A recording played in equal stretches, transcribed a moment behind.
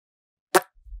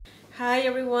Hi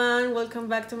everyone, welcome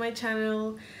back to my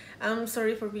channel. I'm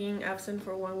sorry for being absent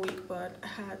for 1 week, but I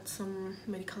had some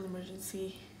medical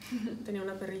emergency. Tenía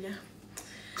una perrilla.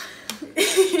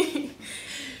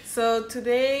 So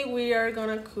today we are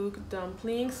gonna cook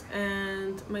dumplings,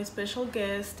 and my special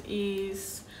guest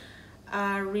is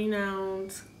a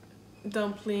renowned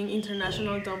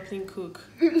international dumpling cook.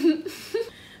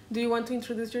 Do you want to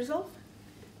introduce yourself?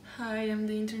 Hi, I'm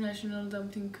the international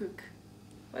dumpling cook.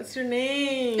 What's your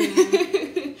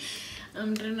name?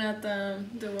 I'm Renata,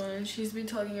 the one she's been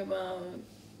talking about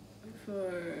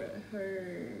for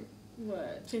her,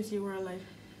 what? Since you were alive.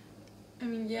 I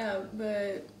mean, yeah,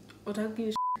 but... Or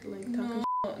talking like talking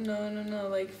No,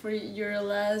 like for your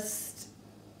last...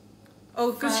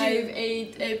 Oh,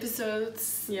 8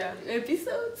 episodes. Yeah.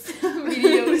 Episodes?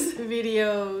 Videos.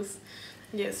 Videos.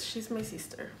 Yes, she's my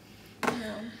sister.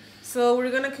 Yeah. So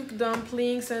we're gonna cook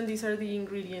dumplings, and these are the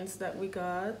ingredients that we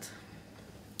got.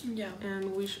 Yeah.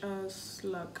 And wish us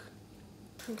luck.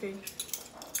 Okay.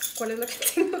 ¿Cuál es la que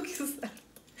tengo que usar?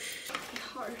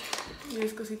 Hard.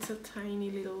 Yes, because it's a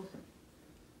tiny little.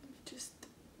 Just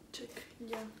check.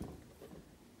 Yeah.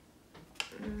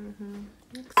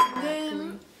 Exactly.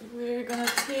 Then we're gonna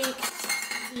take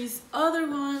this other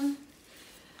one.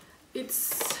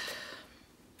 It's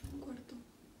cuarto.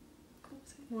 ¿Cómo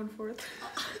se dice? 1/4.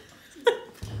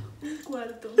 Un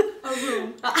cuarto. A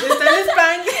room. Está en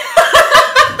España.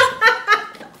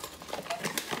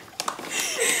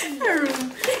 A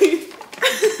room.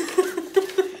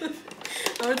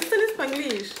 Ahorita está en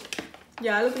Spanglish.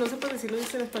 Ya, lo que no sepas decir lo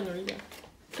dice en español y ya.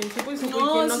 ¿Quién sepa y supo? No,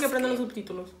 ¿Y quién no es que aprenda que- los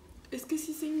subtítulos? Es que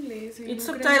sí es inglés. It's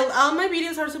no subtitled. creo- All my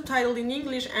videos are subtitled in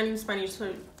English and in Spanish,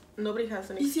 so nobody has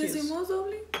an ¿Y si excuse. hacemos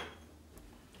doble?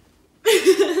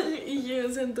 Y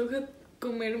ya se antoja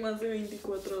comer más de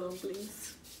 24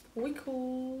 dumplings. We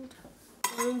could.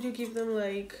 Why don't you give them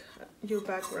like your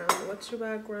background? What's your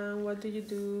background? What do you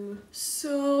do?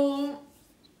 So,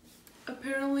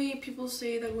 apparently people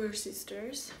say that we're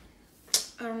sisters.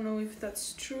 I don't know if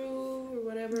that's true or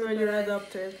whatever. No, but you're I-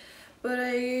 adopted. But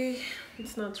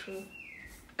It's not true.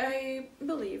 I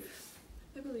believe,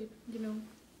 you know.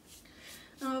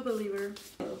 I'm a believer.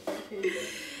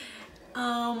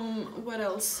 What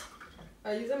else?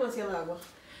 Ahí es demasiada agua.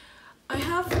 I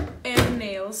have egg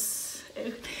nails.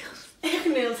 Egg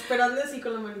nails, pero hazle así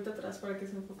con la manita atrás para que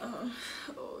se enfoque.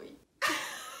 Ay.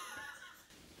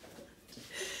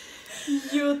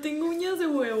 Yo tengo uñas de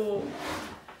huevo.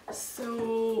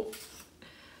 So...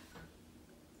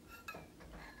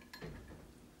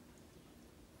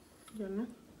 Yo no.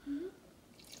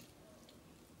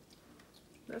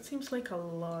 That seems like a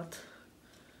lot.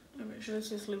 Let's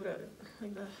just leave it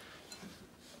like that.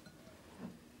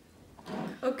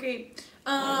 Okay.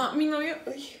 Mi novio...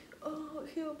 Ay, oh,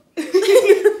 help.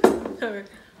 A ver.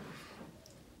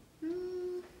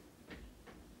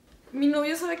 Mi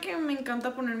novio sabe que me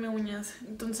encanta ponerme uñas.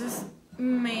 Entonces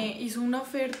me hizo una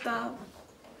oferta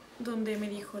donde me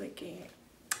dijo de que...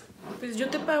 Pues yo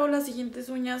te pago las siguientes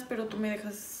uñas, pero tú me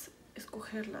dejas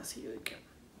escogerlas. Y yo de que...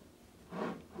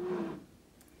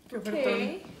 Qué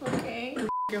ofertón. Okay.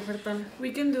 Qué ofertón.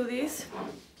 We can do this.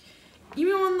 Y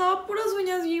me mandaba puras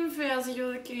uñas bien feas y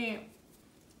yo de que...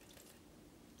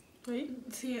 ¿Sí?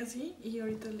 Sí, así. Y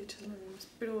ahorita le echas las mismas.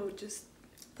 Pero just...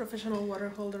 Professional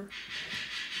water holder.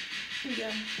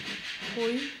 Ya.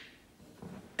 Uy.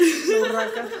 La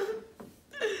burraca.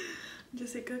 Yo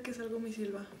sé que salgo mi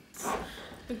silba.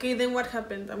 Okay, then what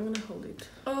happened? I'm gonna hold it.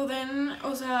 Oh, then...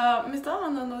 O sea, me estaba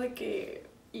mandando de que...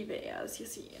 Ideas y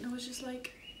así. And I was just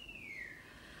like...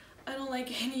 I don't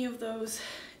like any of those.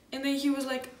 And then he was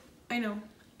like... I know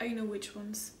which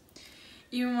ones.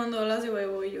 Y me mandó las de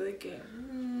huevo y yo de que...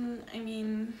 I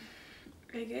mean...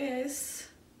 I guess...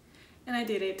 And I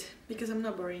did it. Because I'm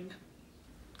not boring.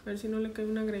 A ver si no le cae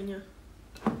una greña.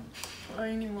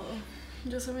 Ay, ni modo.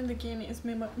 Ya saben de quién es.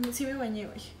 Sí me bañé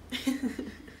hoy.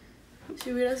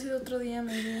 Si hubiera sido otro día,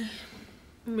 maybe...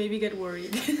 Maybe get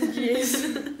worried. Yes.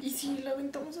 Y si la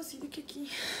aventamos así de que aquí...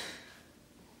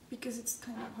 Because it's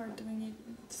kind of hard doing it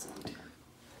inside.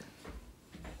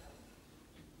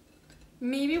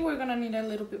 Maybe we're gonna need a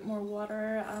little bit more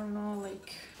water. I don't know,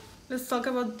 like... Let's talk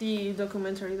about the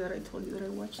documentary that I told you that I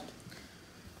watched.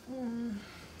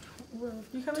 Well,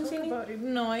 You haven't seen about it?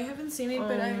 No, I haven't seen it,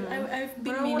 but I've But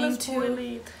been I wanna meaning spoil to.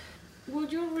 it. Well,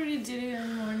 you already did it in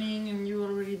the morning, and you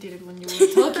already did it when you were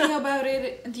talking about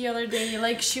it the other day.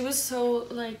 Like, she was so,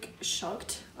 like,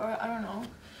 shocked, or I don't know,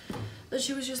 that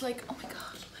she was just like, oh my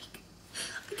god, like,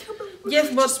 I can't believe what Yes,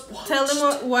 I but just watched. tell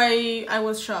them why I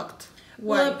was shocked.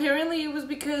 Why? Well, apparently it was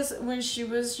because when she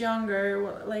was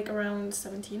younger, like around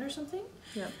 17 or something.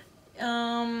 Yeah.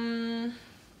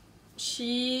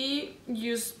 She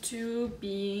used to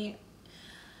be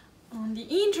on the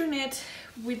internet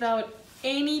without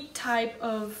any type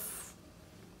of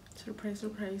surprise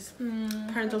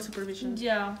parental supervision.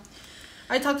 Yeah,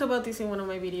 I talked about this in one of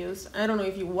my videos. I don't know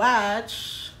if you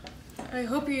watch. I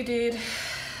hope you did.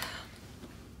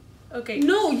 Okay.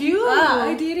 No, you.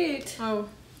 I did it. Oh,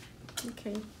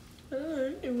 okay.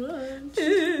 I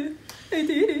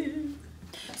did it.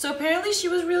 So apparently she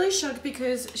was really shocked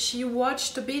because she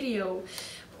watched a video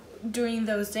during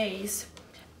those days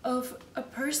of a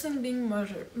person being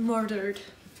murdered.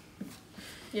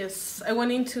 Yes, I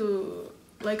went into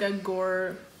like a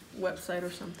gore website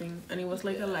or something, and it was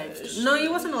like a live stream. No, it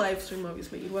wasn't a live stream,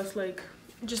 obviously. It was like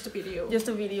just a video. Just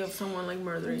a video of someone like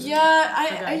murdering. Yeah,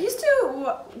 I used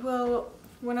to. Well,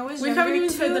 when I was younger. We haven't even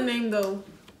said the name though.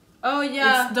 Oh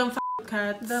yeah. It's Dumb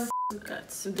Cats. Dumb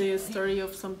Cats. The story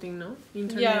of something, no?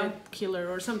 Internet killer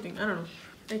or something. I don't know.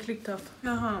 I clicked off.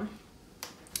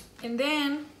 And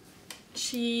then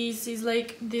she sees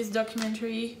like this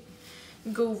documentary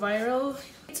go viral.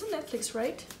 It's on Netflix,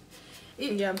 right?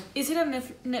 Yeah. Is it a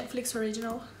Netflix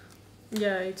original?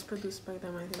 Yeah, it's produced by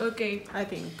them, I think. Okay. I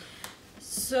think.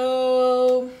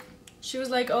 So she was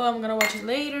like, oh, I'm gonna watch it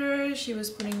later. She was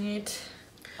putting it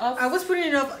off. I was putting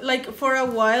it up like for a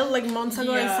while, like months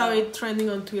ago. Yeah. I saw it trending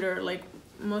on Twitter. Like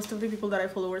most of the people that I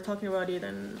follow were talking about it,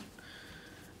 and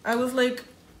I was like,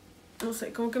 no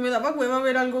sé, como que me daba hueva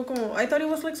ver algo como, I thought it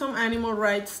was like some animal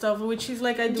rights stuff, which is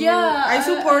like I do. Yeah, I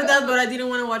support that, but I didn't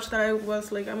want to watch that. I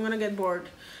was like, I'm gonna get bored.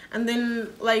 And then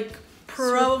like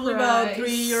probably about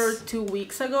 3 or 2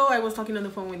 weeks ago, I was talking on the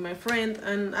phone with my friend,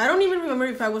 and I don't even remember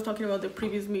if I was talking about the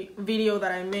previous video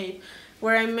that I made,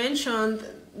 where I mentioned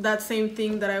that same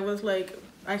thing, that I was like,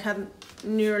 I had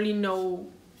nearly no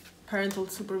parental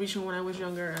supervision when I was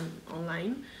younger and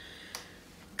online.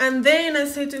 And then I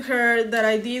said to her that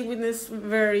I did witness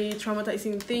very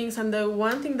traumatizing things, and the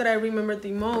one thing that I remembered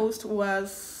the most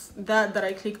was that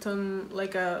I clicked on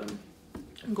like a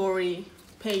gory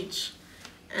page,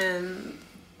 and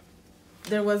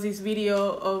there was this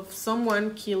video of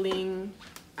someone killing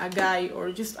a guy, or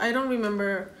just, I don't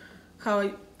remember how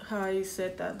I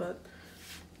said that, but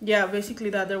yeah,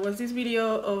 basically that there was this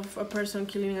video of a person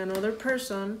killing another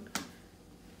person.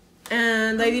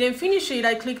 And I didn't finish it.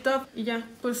 I clicked off. Yeah,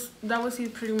 pues that was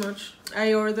it pretty much.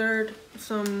 I ordered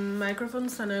some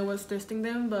microphones and I was testing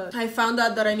them, but I found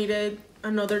out that I needed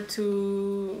another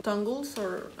 2 dongles,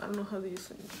 or I don't know how do you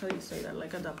say that,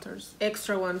 like adapters,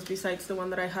 extra ones besides the one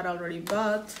that I had already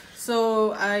bought.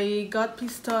 So I got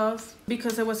pissed off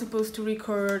because I was supposed to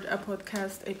record a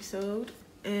podcast episode,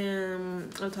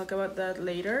 and I'll talk about that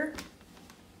later.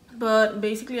 But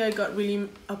basically I got really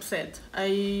upset. I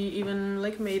even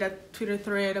like made a Twitter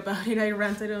thread about it. I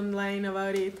ranted online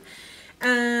about it,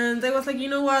 and I was like, you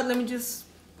know what, let me just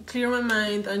clear my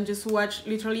mind and just watch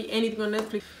literally anything on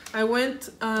Netflix. I went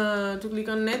to click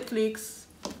on Netflix,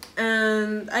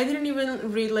 and I didn't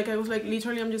even read, like I was like,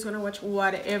 literally I'm just gonna watch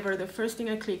whatever, the first thing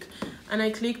I click. And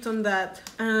I clicked on that,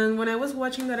 and when I was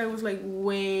watching that, I was like,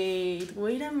 wait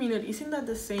a minute, isn't that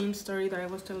the same story that I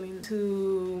was telling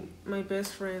to my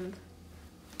best friend?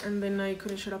 And then I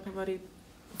couldn't shut up about it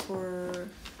for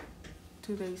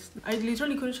 2 days. I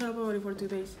literally couldn't shut up about it for 2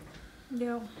 days.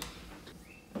 Yeah,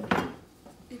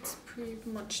 it's pretty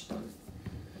much done.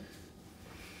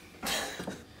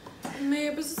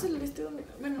 Me pasas el este donde,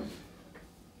 bueno.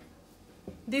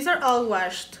 These are all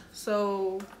washed,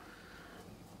 so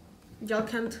y'all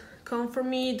can't come for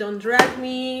me, don't drag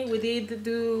me. We did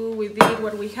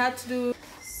what we had to do.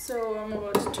 So I'm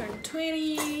about to turn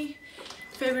 20,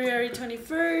 February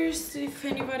 21st, if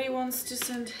anybody wants to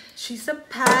send. She's a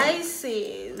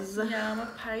Pisces. Yeah, I'm a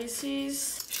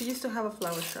Pisces. She used to have a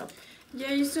flower shop. Yeah,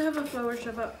 I used to have a flower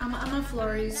shop. I'm a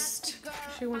florist.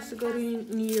 She wants to go to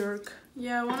New York.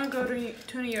 Yeah, I want to go to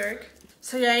New York.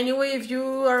 So yeah, anyway, if you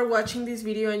are watching this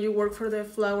video and you work for the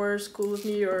Flower School of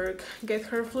New York, get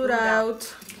her flute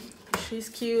out. She's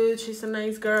cute, she's a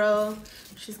nice girl,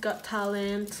 she's got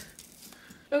talent.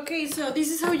 Okay, so this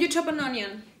is how you chop an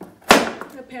onion,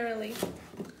 apparently.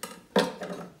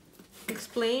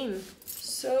 Explain.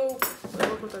 So,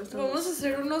 vamos a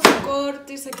hacer unos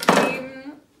cortes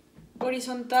aquí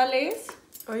horizontales.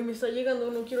 Ay, me está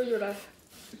llegando, no quiero llorar.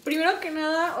 Primero que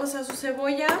nada, o sea, su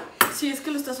cebolla, si es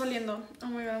que lo estás oliendo. Oh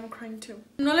my god, I'm crying too.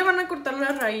 No le van a cortar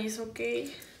la raíz, ¿ok?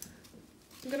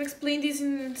 I'm gonna explain this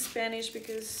in Spanish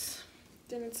because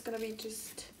then it's gonna be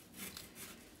just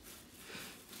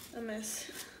a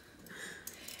mess.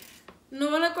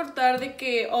 No van a cortar de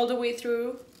que all the way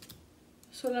through,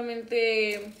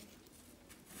 solamente,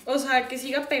 o sea, que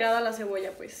siga pegada la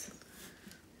cebolla, pues.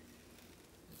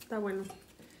 Está bueno.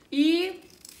 Y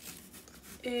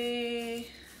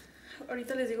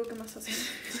Ahorita les digo qué más hacen.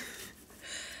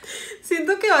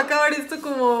 Siento que va a acabar esto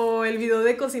como el video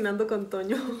de Cocinando con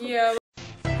Toño. Yeah.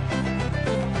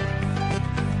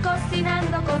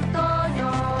 Cocinando con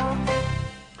Toño.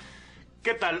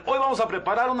 ¿Qué tal? Hoy vamos a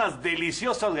preparar unas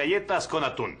deliciosas galletas con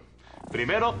atún.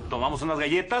 Primero tomamos unas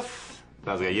galletas.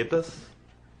 Las galletas.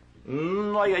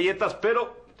 No hay galletas,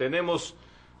 pero tenemos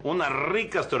unas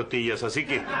ricas tortillas, así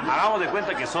que hagamos de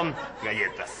cuenta que son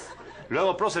galletas.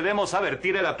 Luego procedemos a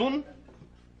vertir el atún.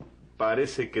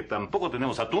 Parece que tampoco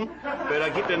tenemos atún, pero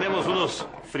aquí tenemos unos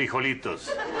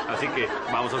frijolitos. Así que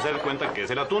vamos a hacer cuenta que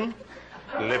es el atún.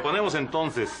 Le ponemos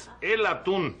entonces el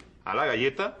atún a la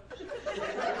galleta.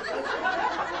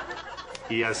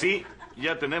 Y así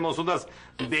ya tenemos unas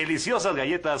deliciosas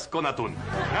galletas con atún.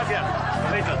 Gracias.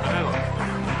 Listo, hasta luego.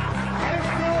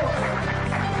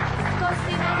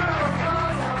 Cocinando con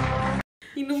Toño.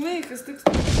 Y no me dejaste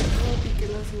explicar cómo piqué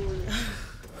la cebolla.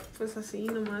 Pues así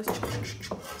nomás.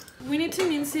 We need to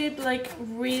mince it like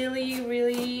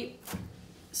really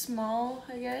small,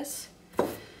 I guess.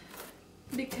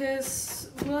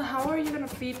 Because, well, how are you gonna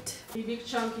fit? A big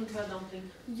chunk into a dumpling.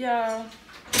 Yeah,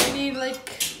 we need like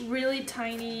really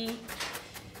tiny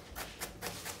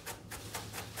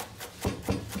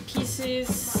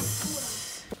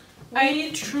pieces. I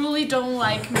truly don't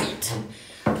like meat.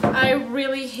 I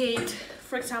really hate,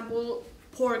 for example,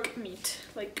 pork meat.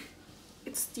 Like,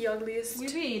 it's the ugliest.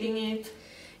 We'll be eating it.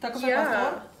 Tacos al Yeah,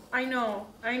 pastor. I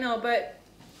know, but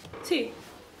sí.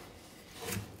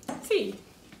 Sí.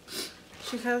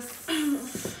 She has...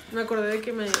 Me acordé de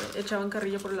que me echaban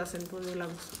carrilla por el acento de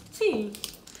Lagos. Sí.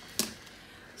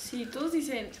 Sí, todos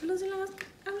dicen, los de la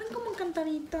hablan como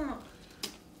cantadito.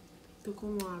 ¿Tú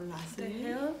cómo hablas? The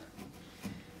hell?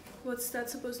 What's that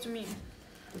supposed to mean?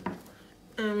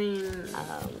 I mean...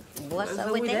 What's that's up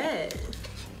what with we that? did.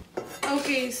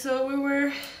 Okay, so we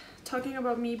were talking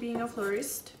about me being a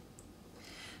florist.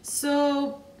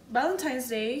 So, Valentine's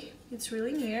Day, it's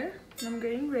really near. I'm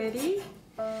getting ready.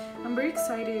 I'm very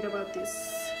excited about this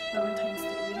Valentine's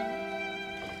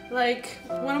Day. Like,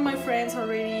 one of my friends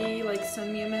already like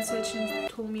sent me a message and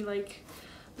told me like,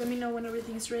 let me know when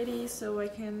everything's ready so I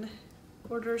can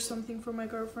order something for my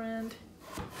girlfriend.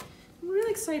 I'm really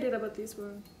excited about this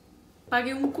one.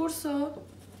 Pagué un curso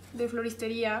de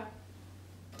floristería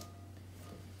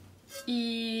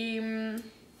y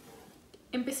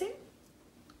empecé.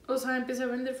 O sea, empecé a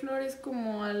vender flores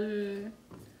como a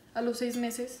los 6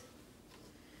 meses.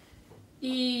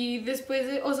 Y después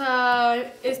de, o sea,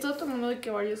 he estado tomando de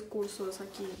que varios cursos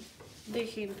aquí de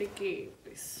gente que,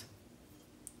 pues,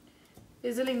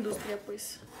 es de la industria,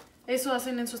 pues. Eso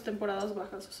hacen en sus temporadas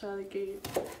bajas, o sea, de que...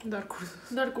 Dar cursos.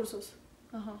 Dar cursos,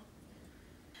 ajá.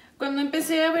 Cuando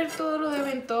empecé a ver todo lo de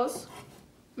eventos,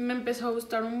 me empezó a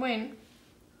gustar un buen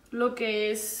lo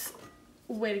que es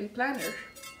wedding planner.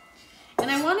 And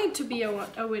I wanted to be a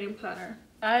wedding planner.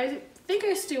 I think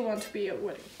I still want to be a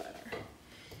wedding planner.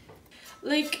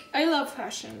 Like, I love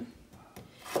fashion.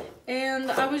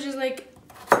 And I was just like,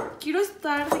 quiero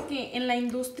estar de que en la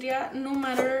industria, no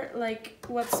matter like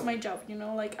what's my job, you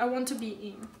know, like I want to be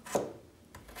in.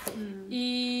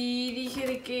 Y dije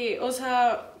de que, o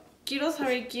sea, quiero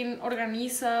saber quién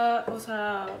organiza, o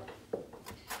sea,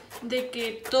 de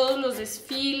que todos los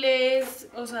desfiles,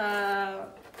 o sea,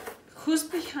 who's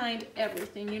behind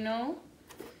everything, you know?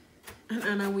 And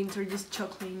Anna Winter just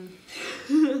chuckling.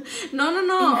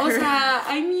 No, o sea,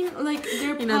 I mean, like,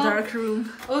 they're In a dark room.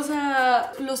 O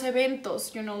sea, los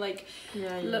eventos, you know, like,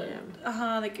 Yeah.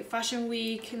 ajá, like Fashion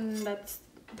Week and that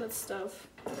stuff.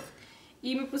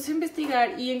 Y me puse a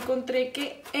investigar y encontré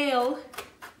que él,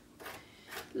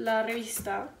 la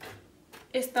revista,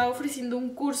 está ofreciendo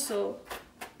un curso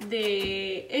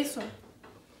de eso,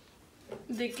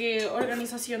 de que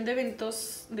organización de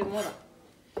eventos de moda.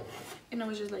 And I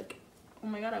was just like, oh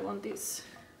my god, I want this.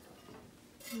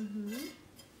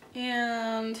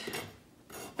 And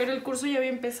pero el curso ya había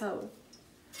empezado.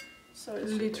 So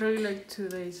it's Literally like 2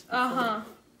 days before. ajá.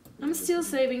 I'm still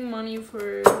saving money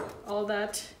for all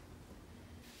that.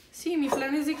 Sí, mi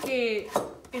plan es de que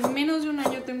en menos de un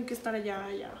año tengo que estar allá.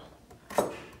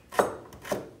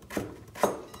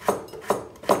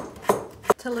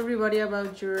 Tell everybody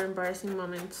about your embarrassing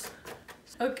moments.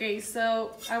 Okay,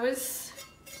 so I was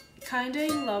kind of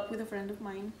in love with a friend of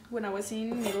mine when I was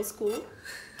in middle school.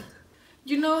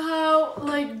 You know how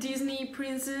like Disney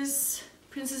princesses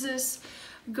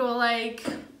go like,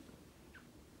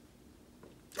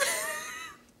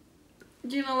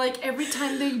 you know, like every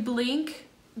time they blink,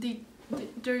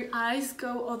 their eyes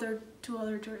go other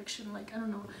direction. Like I don't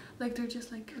know, like they're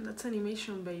just like. That's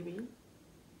animation, baby.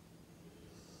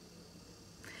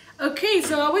 Okay,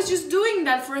 so I was just doing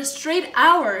that for a straight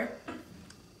hour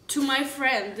to my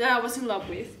friend that I was in love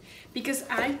with because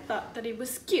I thought that it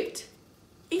was cute.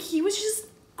 And he was just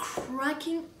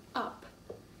cracking up.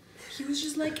 He was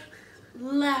just like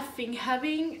laughing,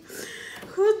 having...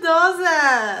 Who does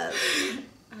that?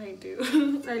 I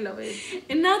do. I love it.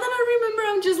 And now that I remember,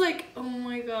 I'm just like, oh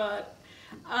my god.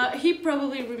 He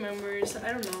probably remembers,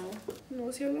 I don't know.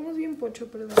 No, si hablamos bien pocho,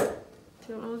 perdón.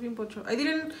 Si hablamos bien pocho.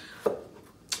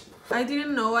 I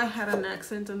didn't know I had an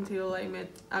accent until I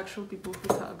met actual people who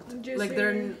talked. Yo Like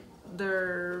sé.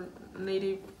 their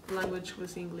native language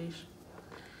was English.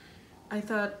 I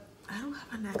thought, I don't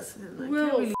have an accent. I Well,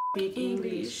 can't really speak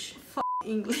English. F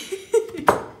English.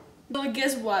 But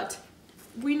guess what?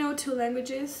 We know 2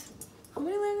 languages. How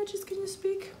many languages can you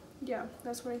speak? Yeah,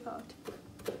 that's what I thought.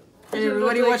 And You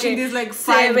everybody look like watching a this like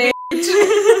 5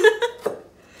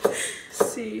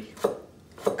 See.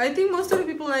 I think most of the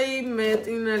people I met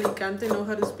in Alicante know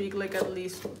how to speak like at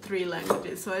least 3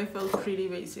 languages, so I felt pretty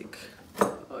basic.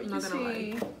 Oh, you Not gonna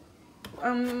lie.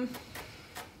 I'm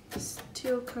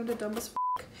still kind of dumb as f***.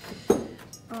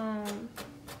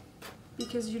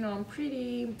 Because you know I'm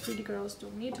pretty girls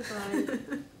don't need to buy.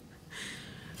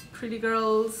 Pretty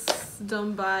girls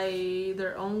don't buy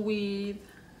their own weed,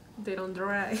 they don't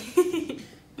drive. Oh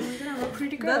my god, I'm a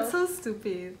pretty girl. That's so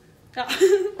stupid.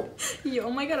 Yeah,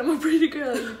 oh my god, I'm a pretty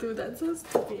girl. You do, that's so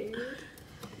stupid.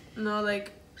 No,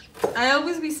 like, I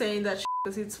always be saying that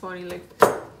because it's funny, like,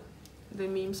 the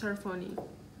memes are funny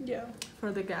Yeah.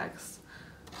 for the gags.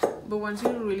 But once you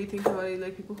really think about it,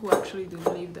 like, people who actually do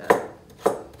believe that,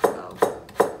 wow.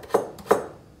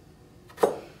 I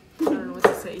don't know what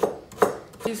to say.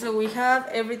 Okay, so we have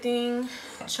everything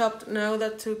chopped now.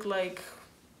 That took like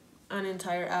an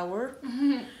entire hour.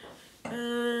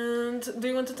 And do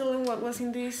you want to tell them what was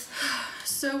in this?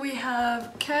 So we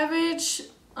have cabbage,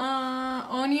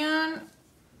 onion,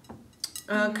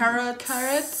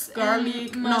 Carrots,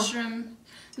 garlic, and mushroom.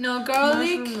 No,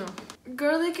 garlic. Mushroom, no.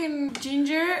 Garlic and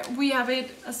ginger, we have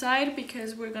it aside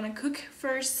because we're gonna cook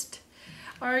first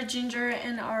our ginger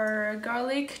and our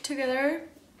garlic together,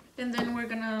 and then we're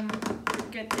gonna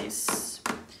get this.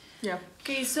 Yeah.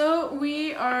 Okay, so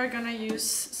we are gonna use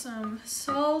some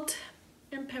salt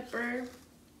and pepper.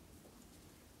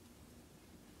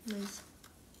 Nice.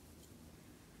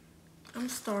 I'm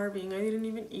starving. I didn't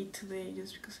even eat today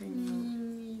just because I knew.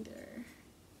 Me neither.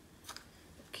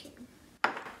 Okay.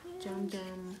 Jam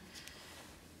jam.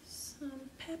 Some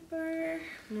pepper.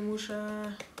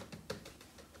 Namusha.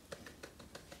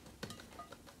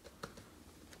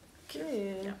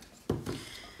 Okay. Yeah.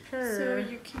 Sure. So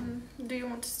you can. Do you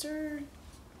want to stir?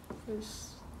 First.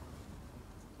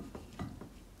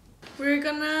 We're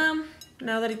gonna.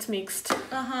 Now that it's mixed.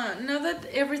 Now that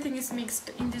everything is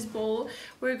mixed in this bowl,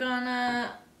 we're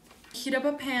gonna heat up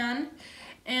a pan,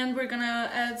 and we're gonna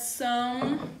add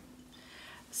some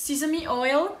sesame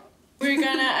oil. We're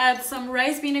gonna add some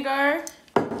rice vinegar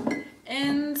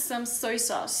and some soy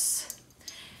sauce.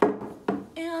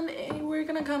 And we're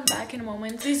gonna come back in a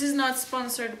moment. This is not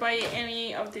sponsored by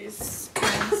any of these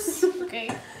brands, okay?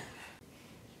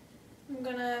 I'm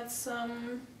gonna add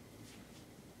some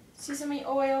sesame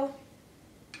oil.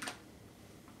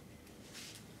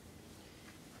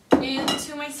 And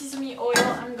to my sesame oil,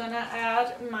 I'm gonna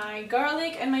add my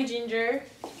garlic and my ginger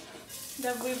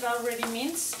that we've already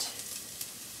minced.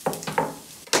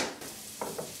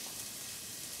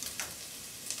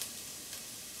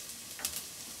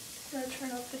 Gonna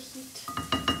turn off the heat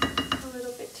a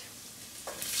little bit.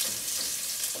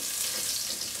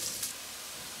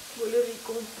 Huele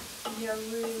rico. Yeah,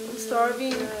 really. I'm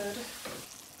starving. Good.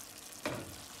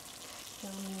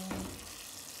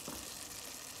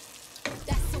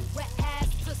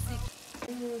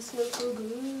 It smells so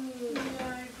good.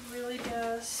 Yeah, it really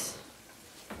does.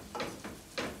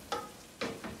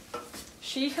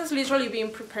 She has literally been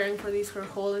preparing for this her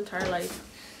whole entire life.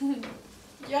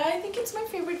 Yeah, I think it's my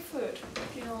favorite food.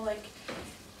 You know, like,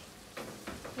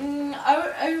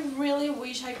 I really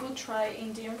wish I could try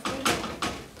Indian food.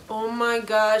 Oh my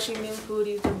gosh, Indian food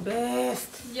is the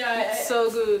best. Yeah, It's so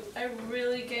good. I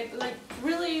really get like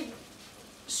really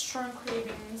strong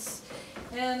cravings,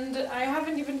 and I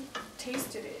haven't even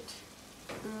tasted it.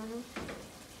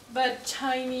 But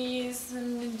Chinese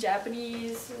and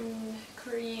Japanese and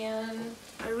Korean,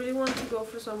 I really want to go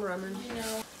for some ramen. you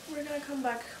know. We're gonna come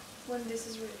back when this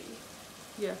is ready.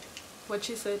 Yeah, what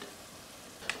she said.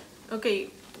 Okay,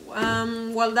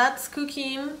 while that's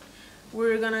cooking,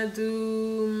 we're gonna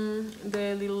do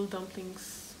the little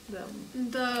dumplings. The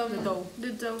dough.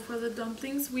 The dough for the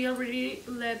dumplings. We already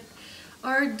let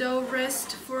our dough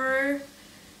rest for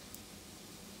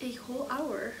a whole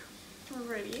hour.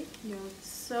 already. Yeah.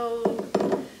 So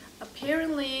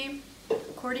apparently,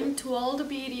 according to all the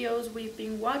videos we've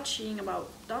been watching about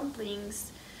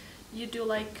dumplings, you do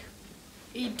like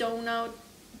a donut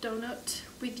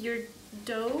with your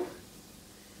dough.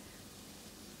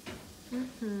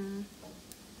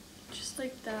 Just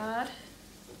like that.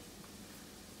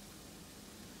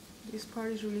 This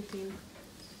part is really thin.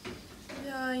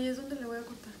 Yeah, y es donde le voy a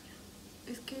cortar.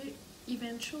 Es que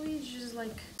eventually it's just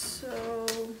like so.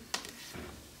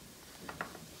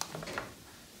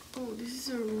 Oh, this is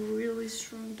a really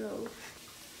strong dough.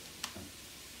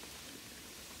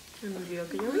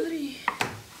 Madre.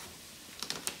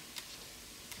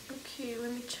 Okay,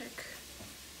 let me check.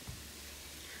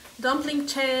 Dumpling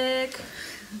check.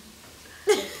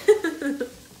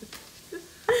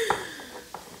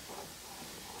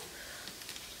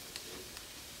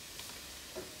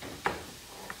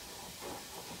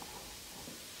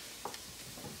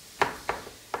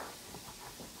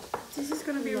 This is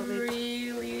gonna be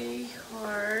really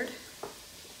hard.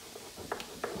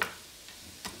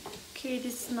 Okay,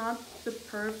 this is not the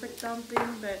perfect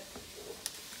dumpling, but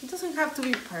It doesn't have to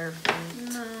be perfect.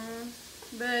 no.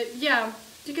 But yeah,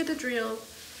 you get the drill.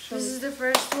 This is the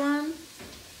first one.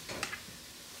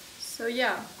 So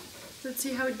yeah, let's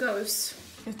see how it goes.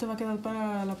 Esto va a quedar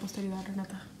para la posteridad,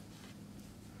 Renata.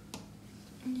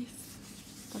 Yes.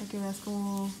 Para que veas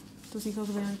cómo tus hijos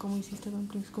vean cómo hiciste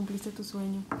dumplings, cumpliste tu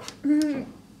sueño.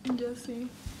 Ya sí.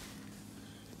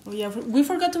 Oh yeah, we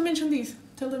forgot to mention this.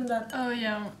 Tell them that. Oh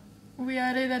yeah, we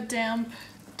added a damp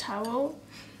towel,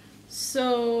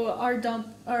 so our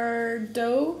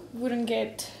dough wouldn't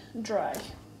get dry.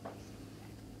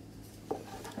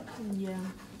 Yeah.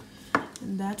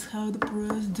 And that's how the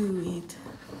pros do it,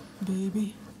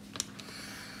 baby.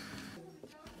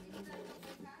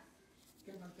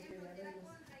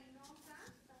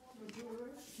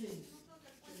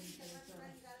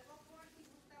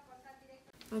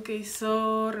 Okay,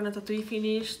 so Renatatouille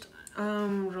finished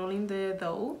rolling the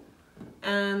dough,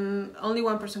 and only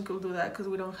one person could do that because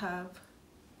we don't have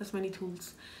as many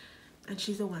tools, and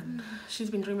she's the one. She's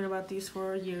been dreaming about this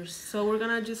for years. So we're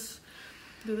gonna just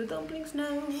do the dumplings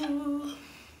now.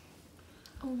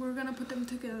 Oh, we're gonna put them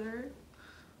together.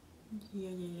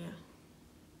 Yeah.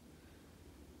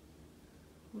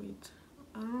 Wait,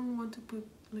 I don't want to put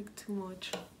like too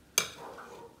much.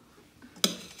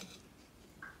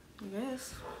 I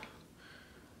guess.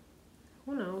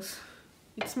 Who knows?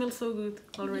 It smells so good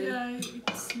already. Yeah,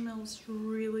 it smells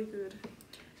really good.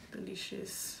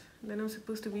 Delicious. Then I'm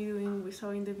supposed to be doing, we saw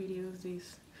in the videos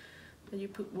this, that you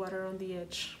put water on the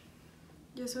edge.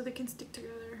 Yeah, so they can stick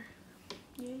together.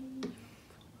 Yay.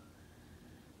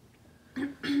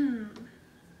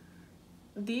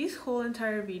 This whole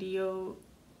entire video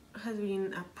has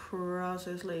been a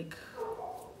process. Like,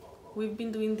 we've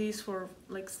been doing this for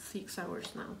like 6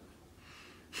 hours now.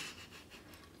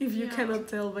 If you Yeah. cannot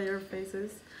tell by your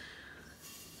faces.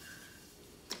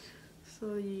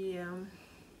 So yeah.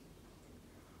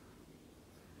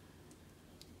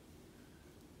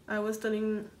 I was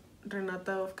telling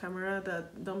Renata off camera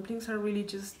that dumplings are really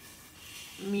just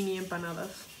mini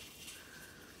empanadas.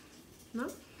 No?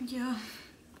 Yeah,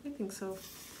 I think so.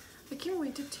 I can't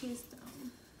wait to taste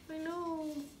them. I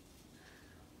know.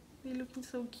 They're looking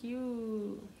so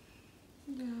cute.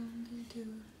 Yeah, they do.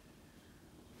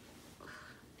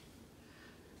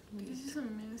 This is a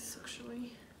mess,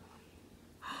 actually.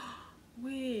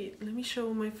 Wait, let me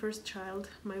show my first child,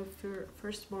 my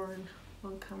firstborn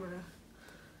on camera.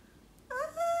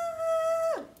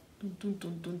 Ah! Dun, dun,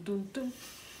 dun, dun, dun, dun.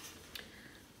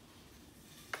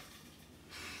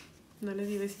 No le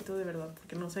di besito de verdad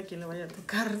porque no sé a quién le vaya a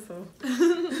tocar, so.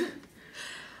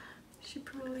 She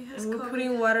probably has And we're COVID.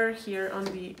 putting water here on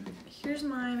the. Here's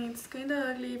mine. It's kind of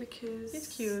ugly because It's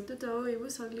cute. The dough, it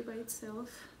was ugly by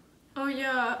itself. Oh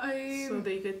yeah, So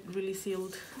they get really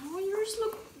sealed. Oh, yours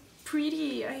look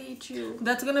pretty. I hate you.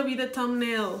 That's gonna be the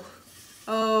thumbnail.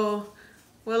 Oh,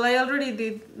 well, I already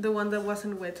did the one that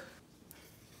wasn't wet.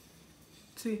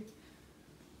 Sí.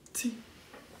 Sí.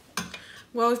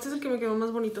 Wow, este es el que me quedó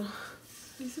más bonito.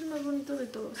 Es el más bonito de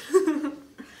todos.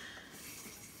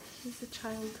 He's a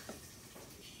child.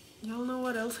 Y'all know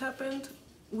what else happened?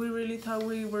 We really thought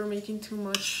we were making too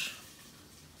much.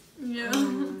 Yeah.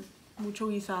 Mucho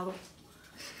guisado.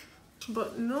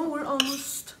 But no, we're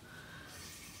almost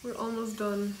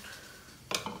done.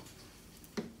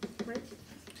 Right?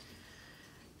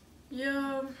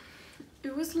 Yeah,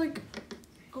 it was like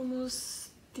almost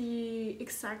the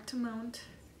exact amount.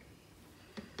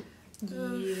 Yeah,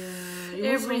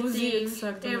 it was almost the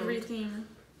exact amount. Everything.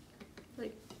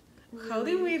 Like, How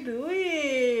did we do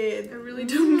it? I really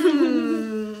don't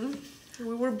know.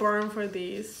 We were born for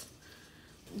this.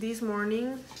 This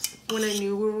morning, when I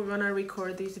knew we were gonna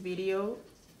record this video,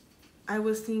 I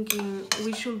was thinking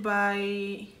we should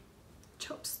buy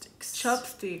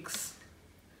chopsticks.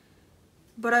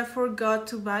 But I forgot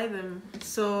to buy them.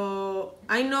 So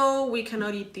I know we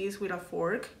cannot eat this with a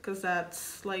fork because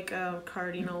that's like a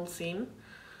cardinal sin.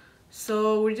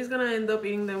 So we're just gonna end up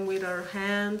eating them with our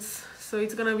hands. So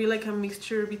it's gonna be like a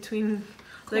mixture between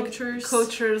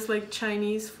cultures like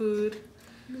Chinese food,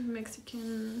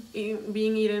 Mexican,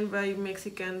 being eaten by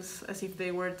Mexicans as if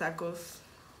they were tacos.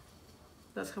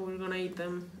 That's how we're gonna eat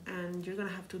them, and you're gonna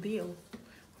have to deal.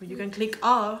 Or you can click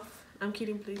off. I'm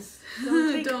kidding, please.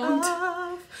 Don't click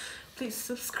off. Please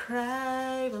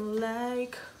subscribe and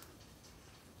like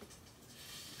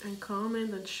and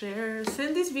comment and share.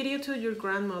 Send this video to your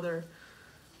grandmother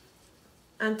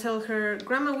and tell her,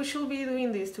 Grandma, we should be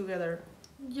doing this together.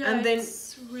 Yeah, and then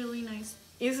it's really nice.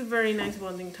 It's a very nice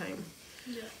bonding time.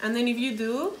 Yeah. And then if you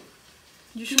do,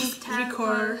 you should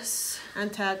record us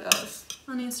and tag us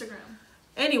on Instagram.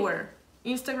 Anywhere.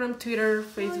 Instagram, Twitter,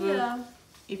 Facebook. Oh, yeah.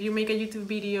 If you make a YouTube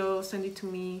video, send it to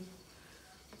me.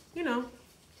 You know.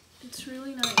 It's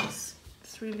really nice.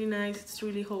 It's really nice. It's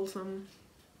really wholesome.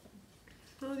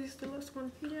 Oh, this is the last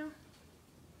one. Yeah.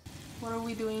 What are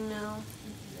we doing now?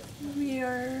 We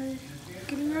are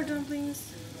getting our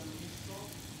dumplings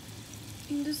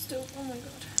in the stove. Oh my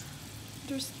god.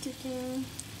 They're sticking.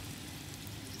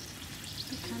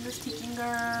 They're kind of sticking,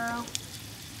 girl.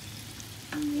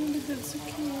 But that's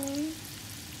okay.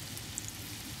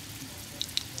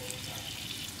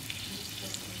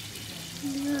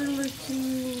 They're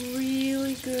looking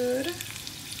really good.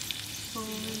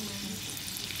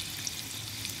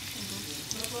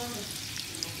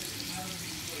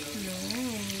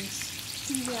 Nice.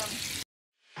 Yeah.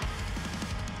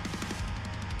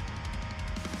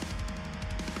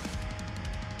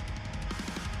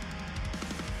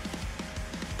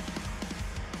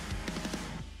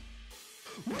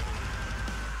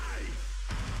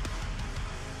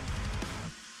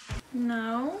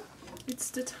 Now it's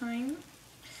the time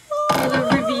for the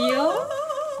reveal.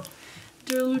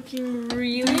 They're looking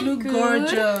really good.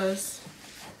 Gorgeous.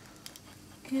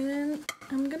 And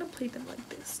I'm gonna plate them like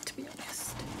this, to be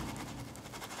honest.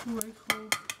 I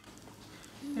hope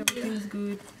everything's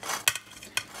good.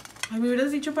 Ay, me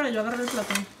hubieras dicho para yo agarrar el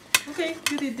plato. Okay,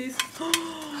 you did this.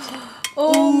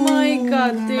 Oh my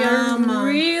god, they mama. are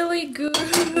really good.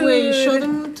 Wait, show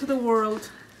them to the world.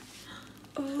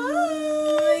 Oh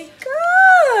my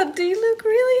god, they look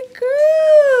really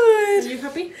good. Are you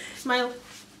happy? Smile.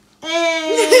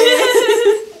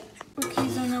 Okay,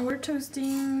 so now we're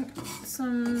toasting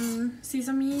some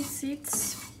sesame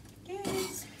seeds.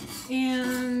 Yes.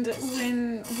 And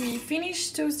when we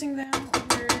finish toasting them,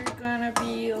 we're gonna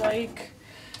be like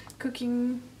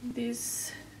cooking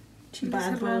this chili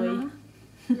Bad serrano. boy.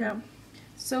 Yeah.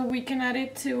 So we can add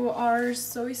it to our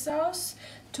soy sauce.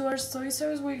 To our soy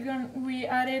sauce, we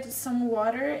added some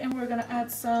water, and we're gonna add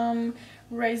some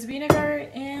rice vinegar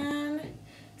and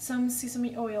some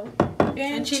sesame oil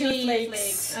and chili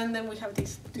flakes. And then we have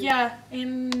this too. Yeah,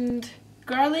 and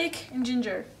garlic and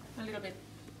ginger a little bit.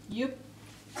 Yep.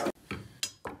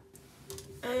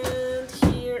 And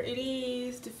here it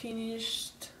is, the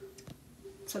finished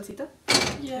salsita.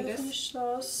 Yeah, I guess. finished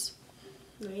sauce.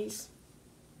 Nice.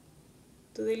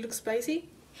 Do they look spicy?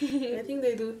 I think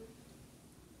they do.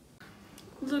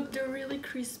 Look, they're really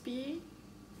crispy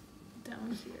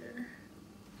down here.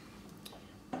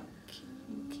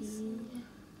 Okay.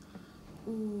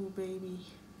 Ooh, baby.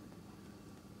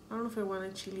 I don't know if I want a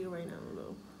chili right now,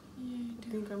 though. Yeah, you I do.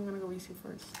 think I'm gonna go easy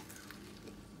first.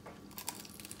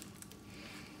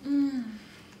 Mm.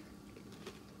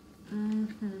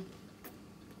 Mm-hmm.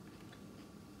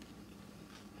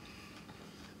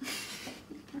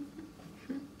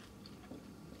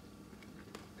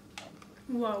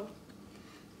 Wow.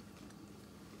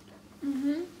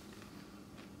 Mhm.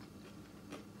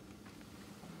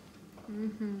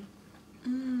 Mm-hmm.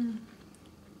 Mm.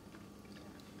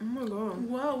 Oh my god.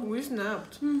 Wow. We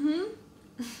snapped. Mhm.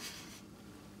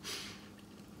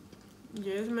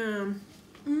 Yes, ma'am.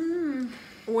 Mm.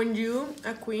 When you,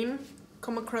 a queen,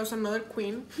 come across another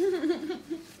queen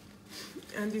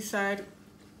and decide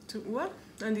to what?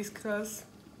 And discuss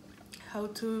how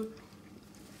to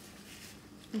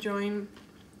join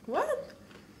what?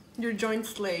 Your joint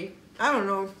slay. I don't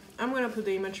know. I'm gonna put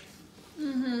the image.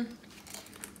 Mhm.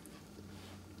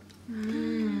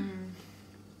 Mm.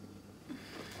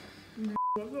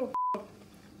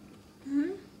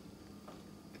 Mhm.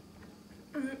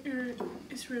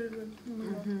 It's really good.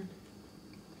 Mm-hmm.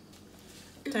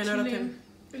 El 10 out of chile. 10.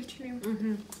 El chile.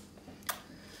 Mm-hmm.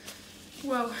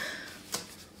 Wow.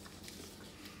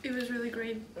 It was really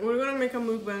great. We're gonna make a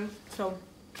mukbang, so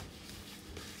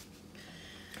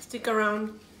stick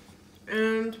around.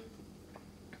 And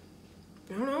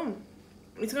I don't know.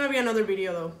 It's gonna be another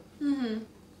video though.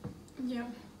 Yeah.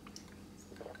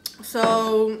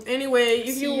 So anyway,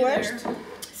 if See you you watched, there.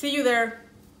 see you there.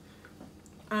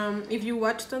 If you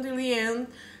watched until the end,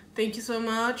 thank you so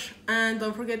much. And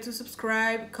don't forget to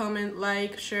subscribe, comment,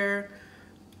 like, share,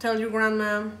 tell your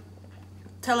grandma,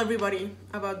 tell everybody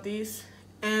about this.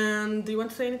 And do you want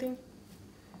to say anything?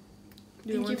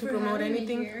 Do you want to promote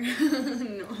anything?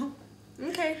 No.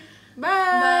 Okay.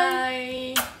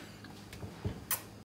 Bye. Bye.